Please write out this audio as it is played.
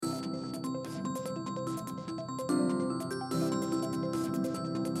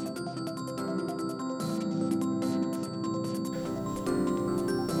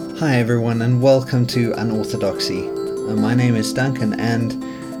Hi everyone and welcome to Unorthodoxy. My name is Duncan and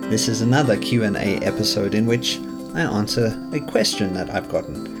this is another Q&A episode in which I answer a question that I've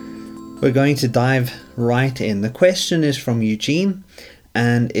gotten. We're going to dive right in. The question is from Eugene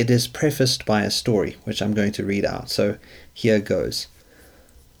and it is prefaced by a story which I'm going to read out. So here goes.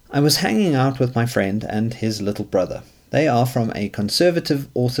 I was hanging out with my friend and his little brother. They are from a conservative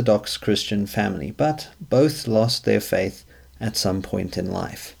Orthodox Christian family, but both lost their faith at some point in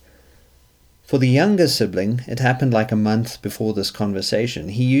life. For the younger sibling, it happened like a month before this conversation.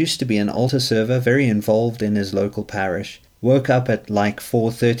 He used to be an altar server, very involved in his local parish. Woke up at like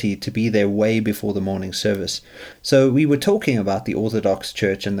 4:30 to be there way before the morning service. So we were talking about the Orthodox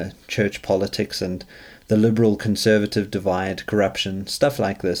Church and the church politics and the liberal-conservative divide, corruption, stuff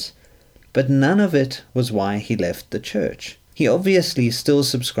like this. But none of it was why he left the church. He obviously still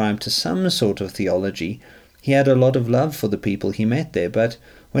subscribed to some sort of theology. He had a lot of love for the people he met there, but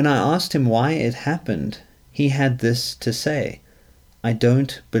when I asked him why it happened, he had this to say: I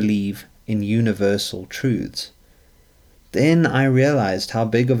don't believe in universal truths. Then I realized how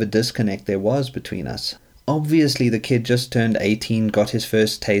big of a disconnect there was between us. Obviously the kid just turned 18, got his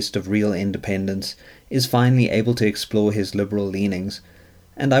first taste of real independence, is finally able to explore his liberal leanings,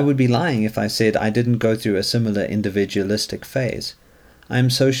 and I would be lying if I said I didn't go through a similar individualistic phase. I am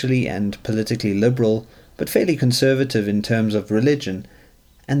socially and politically liberal, but fairly conservative in terms of religion,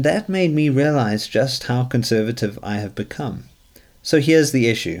 and that made me realize just how conservative I have become. So here's the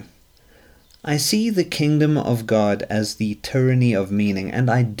issue. I see the kingdom of God as the tyranny of meaning, and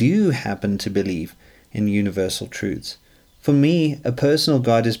I do happen to believe in universal truths. For me, a personal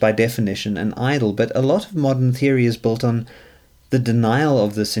God is by definition an idol, but a lot of modern theory is built on the denial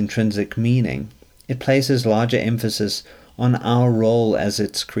of this intrinsic meaning. It places larger emphasis on our role as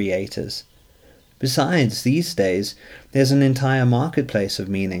its creators. Besides, these days, there's an entire marketplace of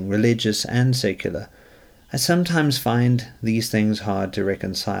meaning, religious and secular. I sometimes find these things hard to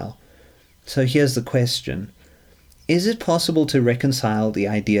reconcile. So here's the question. Is it possible to reconcile the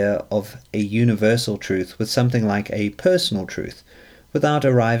idea of a universal truth with something like a personal truth, without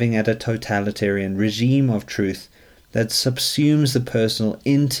arriving at a totalitarian regime of truth that subsumes the personal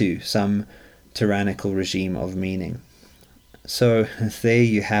into some tyrannical regime of meaning? So there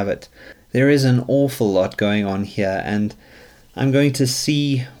you have it. There is an awful lot going on here, and I'm going to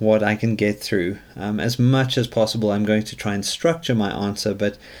see what I can get through. As much as possible, I'm going to try and structure my answer,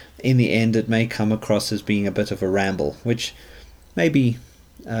 but in the end it may come across as being a bit of a ramble, which may be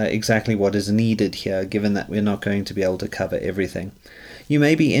exactly what is needed here, given that we're not going to be able to cover everything. You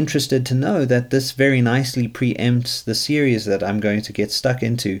may be interested to know that this very nicely preempts the series that I'm going to get stuck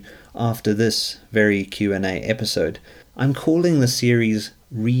into after this very Q&A episode. I'm calling the series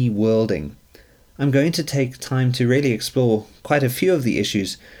Reworlding. I'm going to take time to really explore quite a few of the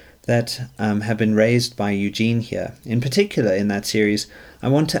issues that have been raised by Eugene here. In particular, in that series, I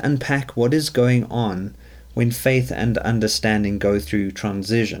want to unpack what is going on when faith and understanding go through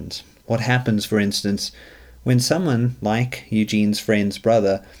transitions. What happens, for instance, when someone like Eugene's friend's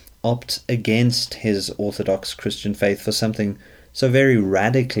brother opts against his Orthodox Christian faith for something so very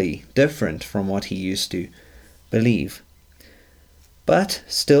radically different from what he used to believe. But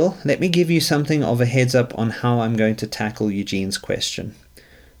still, let me give you something of a heads up on how I'm going to tackle Eugene's question.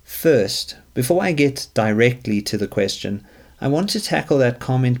 First, before I get directly to the question, I want to tackle that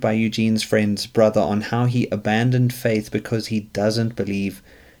comment by Eugene's friend's brother on how he abandoned faith because he doesn't believe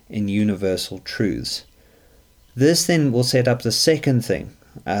in universal truths. This then will set up the second thing,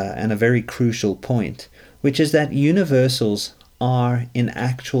 and a very crucial point, which is that universals are, in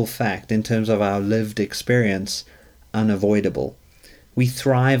actual fact, in terms of our lived experience, unavoidable. We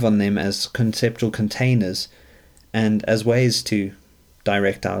thrive on them as conceptual containers and as ways to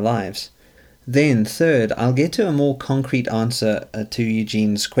direct our lives. Then, third, I'll get to a more concrete answer to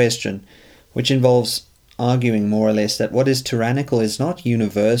Eugene's question, which involves arguing more or less that what is tyrannical is not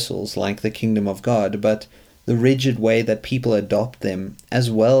universals like the kingdom of God, but the rigid way that people adopt them,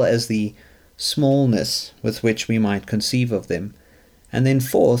 as well as the smallness with which we might conceive of them. And then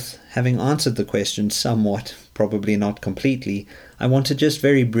fourth, having answered the question somewhat, probably not completely, I want to just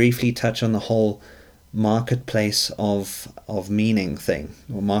very briefly touch on the whole marketplace of meaning thing,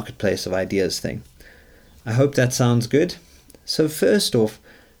 or marketplace of ideas thing. I hope that sounds good. So first off,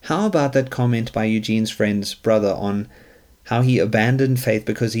 how about that comment by Eugene's friend's brother on how he abandoned faith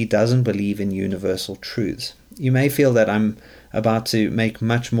because he doesn't believe in universal truths? You may feel that I'm about to make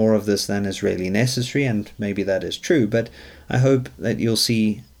much more of this than is really necessary, and maybe that is true, but I hope that you'll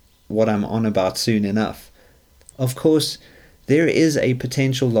see what I'm on about soon enough. Of course, there is a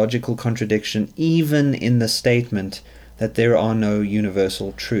potential logical contradiction even in the statement that there are no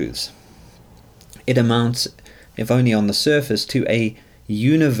universal truths. It amounts, if only on the surface, to a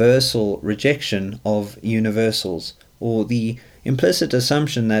universal rejection of universals, or the implicit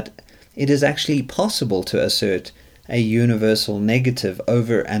assumption that it is actually possible to assert a universal negative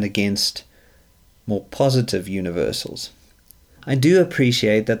over and against more positive universals. I do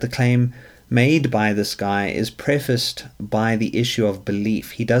appreciate that the claim made by this guy is prefaced by the issue of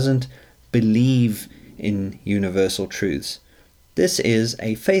belief. He doesn't believe in universal truths. This is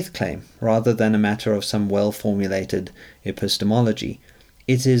a faith claim rather than a matter of some well-formulated epistemology.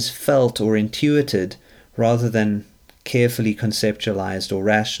 It is felt or intuited rather than carefully conceptualized or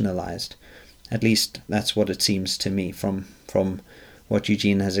rationalized. At least that's what it seems to me from what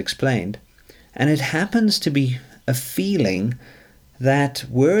Eugene has explained. And it happens to be a feeling that,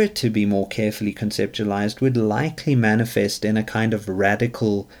 were it to be more carefully conceptualized, would likely manifest in a kind of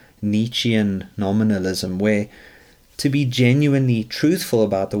radical Nietzschean nominalism, where to be genuinely truthful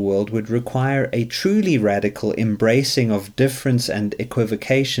about the world would require a truly radical embracing of difference and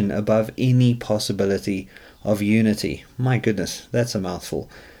equivocation above any possibility of unity. My goodness, that's a mouthful.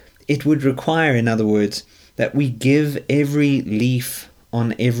 It would require, in other words, that we give every leaf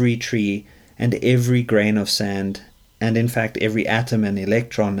on every tree and every grain of sand, and in fact every atom and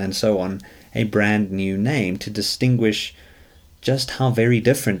electron and so on, a brand new name to distinguish just how very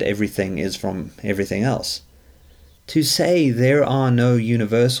different everything is from everything else. To say there are no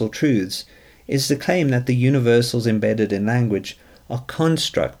universal truths is the claim that the universals embedded in language are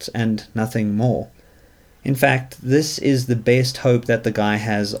constructs and nothing more. In fact, this is the best hope that the guy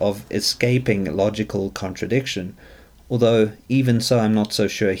has of escaping logical contradiction, although even so I'm not so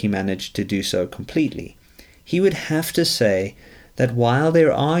sure he managed to do so completely. He would have to say that while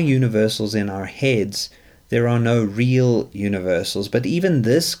there are universals in our heads, there are no real universals, but even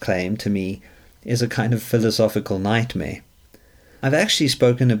this claim, to me, is a kind of philosophical nightmare. I've actually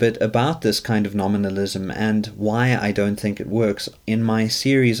spoken a bit about this kind of nominalism and why I don't think it works in my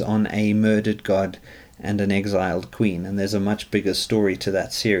series on a murdered god and an exiled queen, and there's a much bigger story to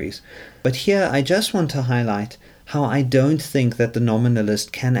that series. But here I just want to highlight how I don't think that the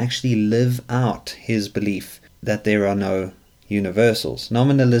nominalist can actually live out his belief that there are no universals.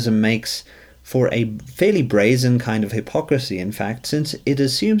 Nominalism makes for a fairly brazen kind of hypocrisy, in fact, since it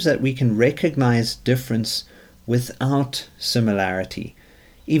assumes that we can recognize difference without similarity,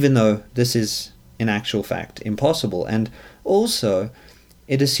 even though this is in actual fact impossible. And also,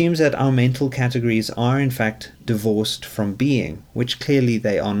 it assumes that our mental categories are in fact divorced from being, which clearly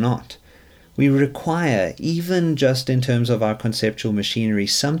they are not. We require, even just in terms of our conceptual machinery,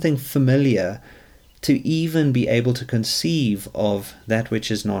 something familiar to even be able to conceive of that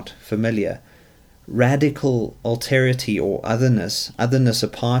which is not familiar. Radical alterity or otherness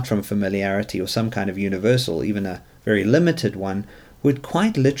apart from familiarity or some kind of universal, even a very limited one, would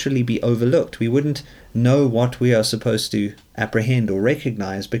quite literally be overlooked. We wouldn't know what we are supposed to apprehend or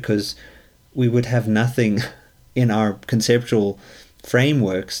recognize because we would have nothing in our conceptual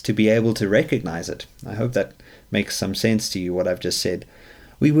frameworks to be able to recognize it. I hope that makes some sense to you, what I've just said.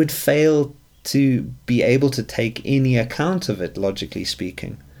 We would fail to be able to take any account of it, logically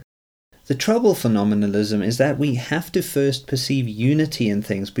speaking. The trouble for nominalism is that we have to first perceive unity in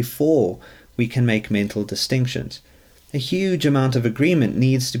things before we can make mental distinctions. A huge amount of agreement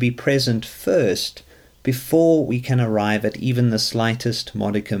needs to be present first before we can arrive at even the slightest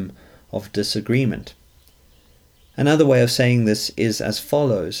modicum of disagreement. Another way of saying this is as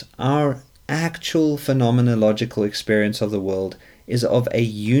follows. Our actual phenomenological experience of the world is of a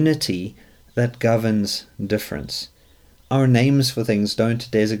unity that governs difference. Our names for things don't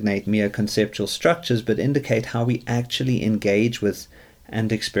designate mere conceptual structures, but indicate how we actually engage with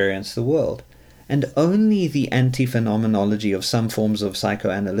and experience the world. And only the anti-phenomenology of some forms of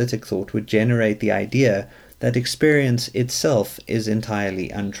psychoanalytic thought would generate the idea that experience itself is entirely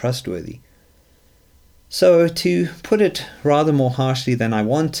untrustworthy. So, to put it rather more harshly than I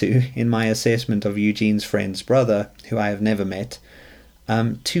want to in my assessment of Eugene's friend's brother, who I have never met,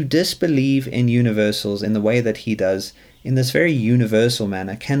 to disbelieve in universals in the way that he does, in this very universal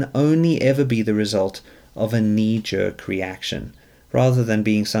manner, can only ever be the result of a knee-jerk reaction, rather than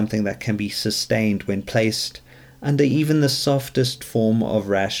being something that can be sustained when placed under even the softest form of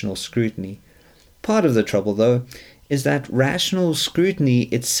rational scrutiny. Part of the trouble, though, is that rational scrutiny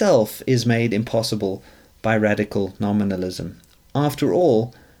itself is made impossible by radical nominalism. After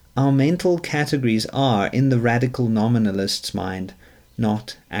all, our mental categories are, in the radical nominalist's mind,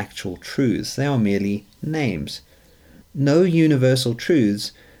 not actual truths. They are merely names. No universal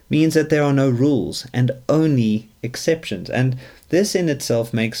truths means that there are no rules and only exceptions, and this in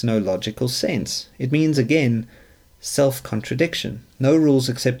itself makes no logical sense. It means, again, self-contradiction. No rules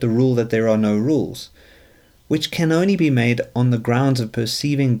except the rule that there are no rules, which can only be made on the grounds of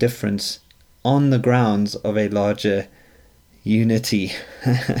perceiving difference on the grounds of a larger unity.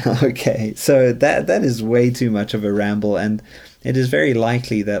 Okay, so that is way too much of a ramble, and it is very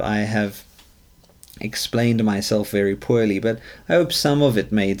likely that I have explained myself very poorly, but I hope some of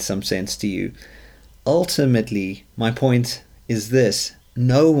it made some sense to you. Ultimately, my point is this: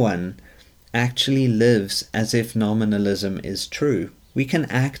 no one actually lives as if nominalism is true. We can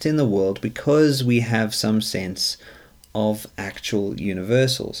act in the world because we have some sense of actual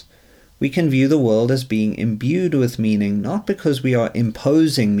universals. We can view the world as being imbued with meaning, not because we are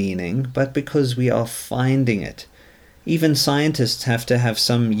imposing meaning, but because we are finding it. Even scientists have to have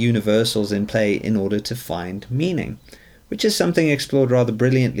some universals in play in order to find meaning, which is something explored rather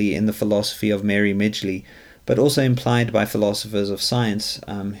brilliantly in the philosophy of Mary Midgley, but also implied by philosophers of science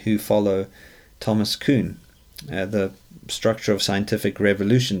who follow Thomas Kuhn, the Structure of Scientific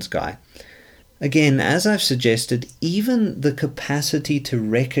Revolutions guy. Again, as I've suggested, even the capacity to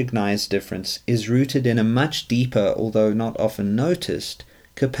recognize difference is rooted in a much deeper, although not often noticed,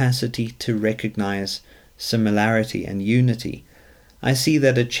 capacity to recognize similarity and unity. I see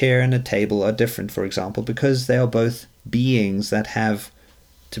that a chair and a table are different, for example, because they are both beings that have,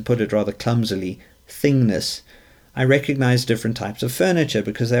 to put it rather clumsily, thingness. I recognize different types of furniture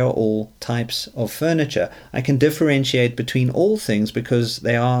because they are all types of furniture. I can differentiate between all things because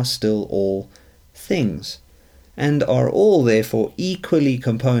they are still all things, and are all therefore equally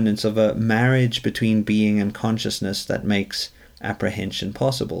components of a marriage between being and consciousness that makes apprehension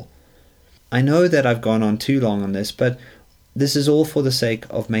possible. I know that I've gone on too long on this, but this is all for the sake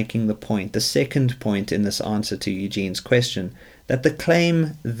of making the point, the second point in this answer to Eugene's question, that the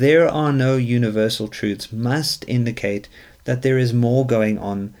claim there are no universal truths must indicate that there is more going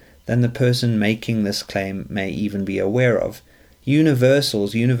on than the person making this claim may even be aware of.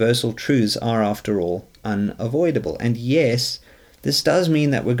 Universal truths are, after all, unavoidable. And yes, this does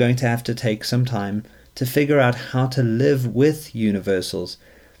mean that we're going to have to take some time to figure out how to live with universals,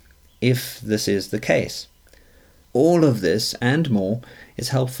 if this is the case. All of this and more is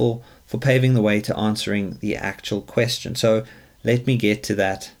helpful for paving the way to answering the actual question. So let me get to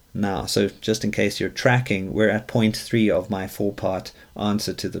that now. So just in case you're tracking, we're at point 3 of my 4-part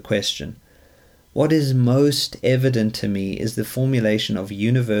answer to the question. What is most evident to me is the formulation of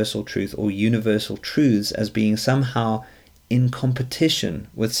universal truth or universal truths as being somehow in competition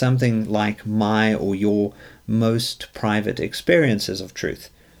with something like my or your most private experiences of truth.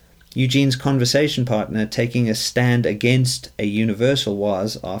 Eugene's conversation partner taking a stand against a universal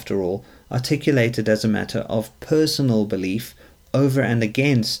was, after all, articulated as a matter of personal belief over and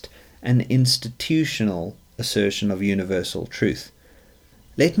against an institutional assertion of universal truth.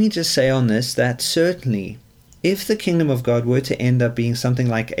 Let me just say on this that certainly, if the kingdom of God were to end up being something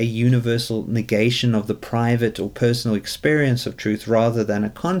like a universal negation of the private or personal experience of truth rather than a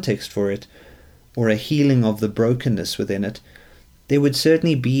context for it, or a healing of the brokenness within it, there would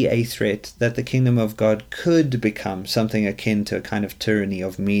certainly be a threat that the kingdom of God could become something akin to a kind of tyranny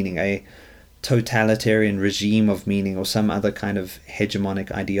of meaning, a totalitarian regime of meaning, or some other kind of hegemonic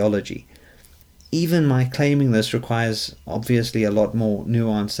ideology. Even my claiming this requires obviously a lot more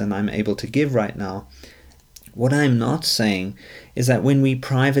nuance than I'm able to give right now. What I'm not saying is that when we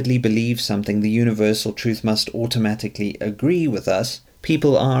privately believe something, the universal truth must automatically agree with us.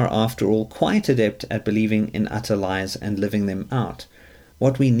 People are, after all, quite adept at believing in utter lies and living them out.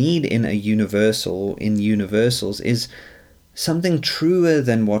 What we need in a universal, in universals, is something truer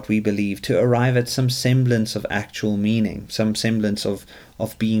than what we believe to arrive at some semblance of actual meaning, some semblance of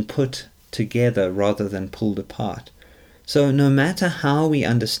being put together rather than pulled apart. So no matter how we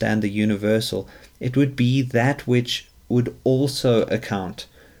understand the universal, it would be that which would also account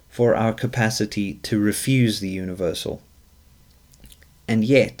for our capacity to refuse the universal. And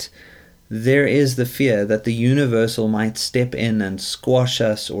yet, there is the fear that the universal might step in and squash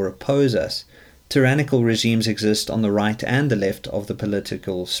us or oppose us. Tyrannical regimes exist on the right and the left of the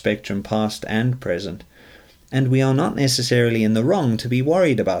political spectrum, past and present, and we are not necessarily in the wrong to be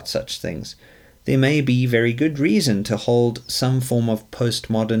worried about such things. There may be very good reason to hold some form of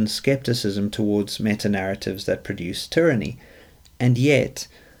postmodern skepticism towards meta-narratives that produce tyranny, and yet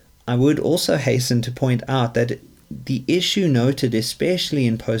I would also hasten to point out that the issue noted, especially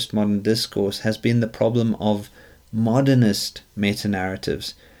in postmodern discourse, has been the problem of modernist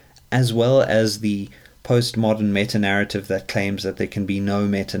meta-narratives, as well as the postmodern meta-narrative that claims that there can be no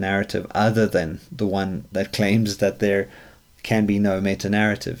meta-narrative other than the one that claims that there can be no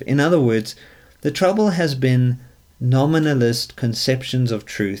meta-narrative. In other words, the trouble has been nominalist conceptions of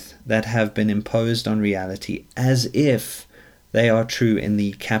truth that have been imposed on reality as if they are true in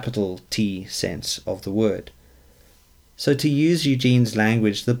the capital T sense of the word. So to use Eugene's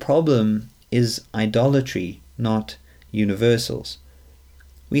language, the problem is idolatry, not universals.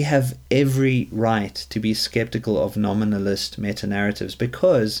 We have every right to be skeptical of nominalist meta-narratives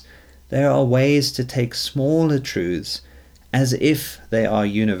because there are ways to take smaller truths as if they are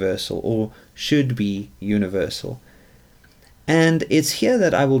universal or should be universal. And it's here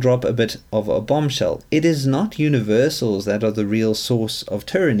that I will drop a bit of a bombshell. It is not universals that are the real source of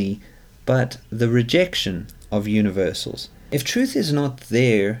tyranny, but the rejection of universals. If truth is not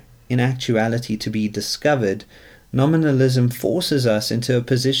there in actuality to be discovered, nominalism forces us into a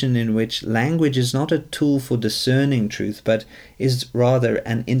position in which language is not a tool for discerning truth, but is rather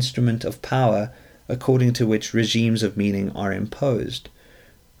an instrument of power according to which regimes of meaning are imposed.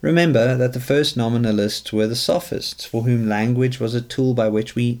 Remember that the first nominalists were the sophists, for whom language was a tool by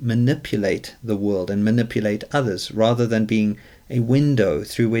which we manipulate the world and manipulate others, rather than being a window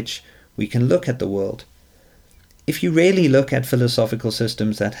through which we can look at the world. If you really look at philosophical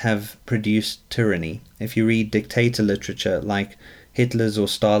systems that have produced tyranny, if you read dictator literature like Hitler's or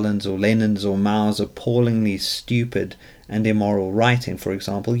Stalin's or Lenin's or Mao's appallingly stupid and immoral writing, for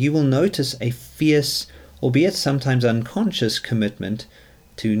example, you will notice a fierce, albeit sometimes unconscious, commitment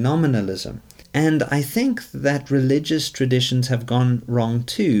to nominalism. And I think that religious traditions have gone wrong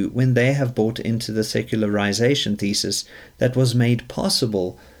too when they have bought into the secularization thesis that was made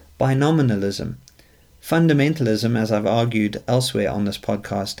possible by nominalism. Fundamentalism, as I've argued elsewhere on this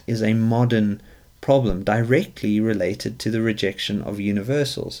podcast, is a modern problem directly related to the rejection of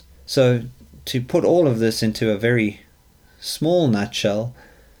universals. So, to put all of this into a very small nutshell,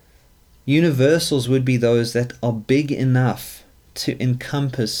 universals would be those that are big enough to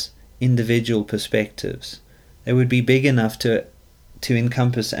encompass individual perspectives. They would be big enough to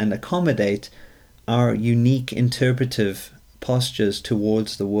encompass and accommodate our unique interpretive postures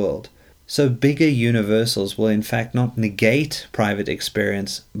towards the world. So bigger universals will in fact not negate private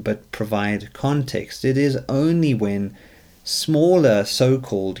experience, but provide context. It is only when smaller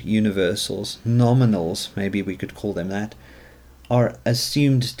so-called universals, nominals, maybe we could call them that, are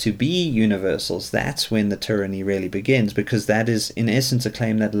assumed to be universals, that's when the tyranny really begins, because that is in essence a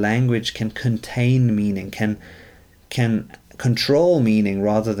claim that language can contain meaning, can control meaning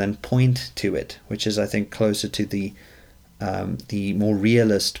rather than point to it, which is I think closer to the more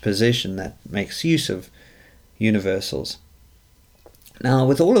realist position that makes use of universals. Now,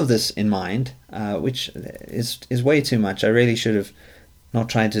 with all of this in mind, which is way too much, I really should have not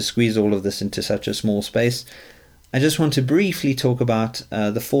tried to squeeze all of this into such a small space. I just want to briefly talk about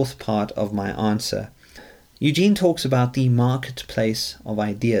the fourth part of my answer. Eugene talks about the marketplace of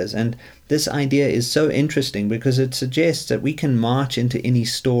ideas, and this idea is so interesting because it suggests that we can march into any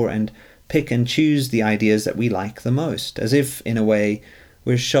store and pick and choose the ideas that we like the most, as if, in a way,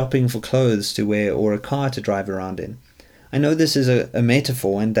 we're shopping for clothes to wear or a car to drive around in. I know this is a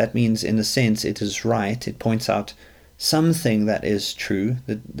metaphor, and that means, in a sense, it is right. It points out something that is true,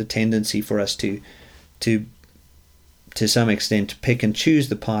 the tendency for us to some extent, pick and choose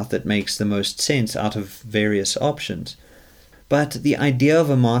the path that makes the most sense out of various options. But the idea of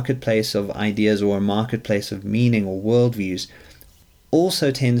a marketplace of ideas or a marketplace of meaning or worldviews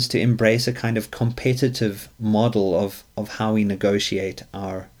also tends to embrace a kind of competitive model of how we negotiate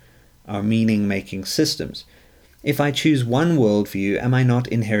our meaning-making systems. If I choose one worldview, am I not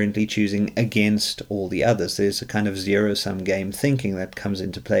inherently choosing against all the others? There's a kind of zero-sum game thinking that comes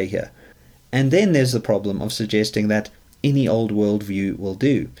into play here. And then there's the problem of suggesting that any old worldview will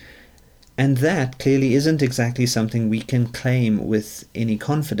do. And that clearly isn't exactly something we can claim with any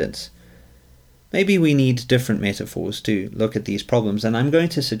confidence. Maybe we need different metaphors to look at these problems, and I'm going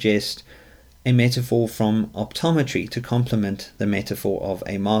to suggest a metaphor from optometry to complement the metaphor of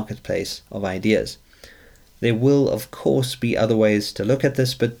a marketplace of ideas. There will, of course, be other ways to look at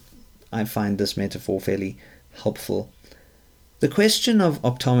this, but I find this metaphor fairly helpful. The question of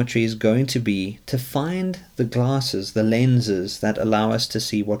optometry is going to be to find the glasses, the lenses that allow us to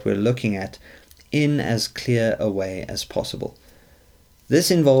see what we're looking at in as clear a way as possible. This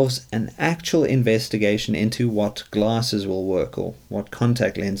involves an actual investigation into what glasses will work or what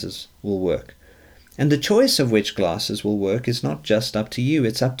contact lenses will work. And the choice of which glasses will work is not just up to you,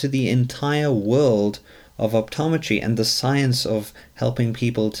 it's up to the entire world of optometry and the science of helping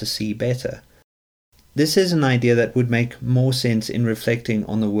people to see better. This is an idea that would make more sense in reflecting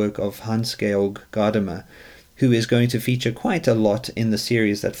on the work of Hans-Georg Gadamer, who is going to feature quite a lot in the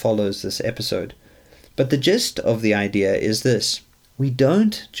series that follows this episode. But the gist of the idea is this. we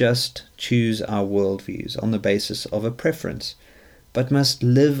don't just choose our worldviews on the basis of a preference, but must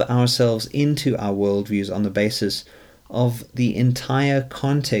live ourselves into our worldviews on the basis of the entire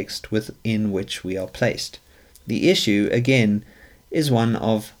context within which we are placed. The issue, again, is one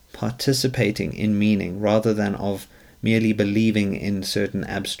of participating in meaning rather than of merely believing in certain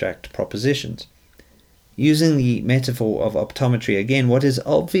abstract propositions. Using the metaphor of optometry again, what is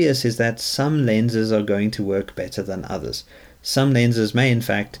obvious is that some lenses are going to work better than others. Some lenses may, in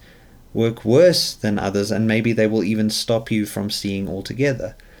fact, work worse than others, and maybe they will even stop you from seeing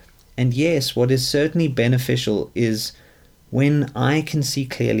altogether. And yes, what is certainly beneficial is when I can see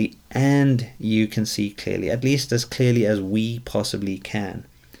clearly and you can see clearly, at least as clearly as we possibly can.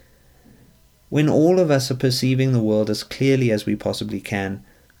 When all of us are perceiving the world as clearly as we possibly can,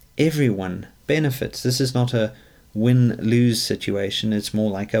 everyone benefits. This is not a win-lose situation, it's more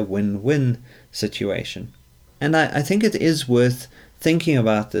like a win-win situation. And I think it is worth thinking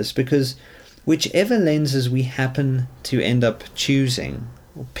about this, because whichever lenses we happen to end up choosing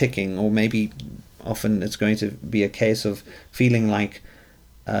or picking, or maybe often it's going to be a case of feeling like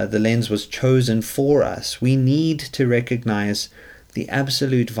the lens was chosen for us, we need to recognize the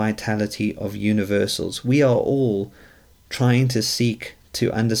absolute vitality of universals. We are all trying to seek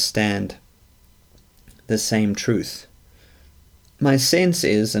to understand the same truth. My sense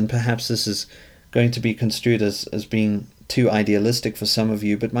is, and perhaps this is going to be construed as being too idealistic for some of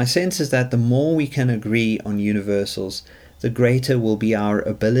you, but my sense is that the more we can agree on universals, the greater will be our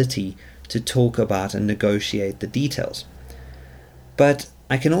ability to talk about and negotiate the details. But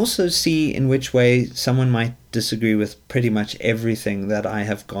I can also see in which way someone might disagree with pretty much everything that I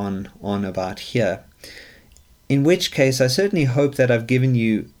have gone on about here. In which case, I certainly hope that I've given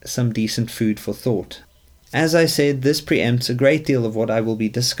you some decent food for thought. As I said, this preempts a great deal of what I will be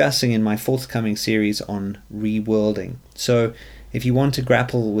discussing in my forthcoming series on reworlding. So if you want to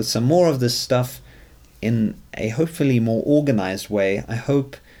grapple with some more of this stuff in a hopefully more organized way, I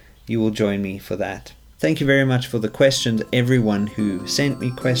hope you will join me for that. Thank you very much for the questions, everyone who sent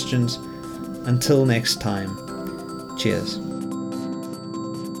me questions. Until next time, cheers.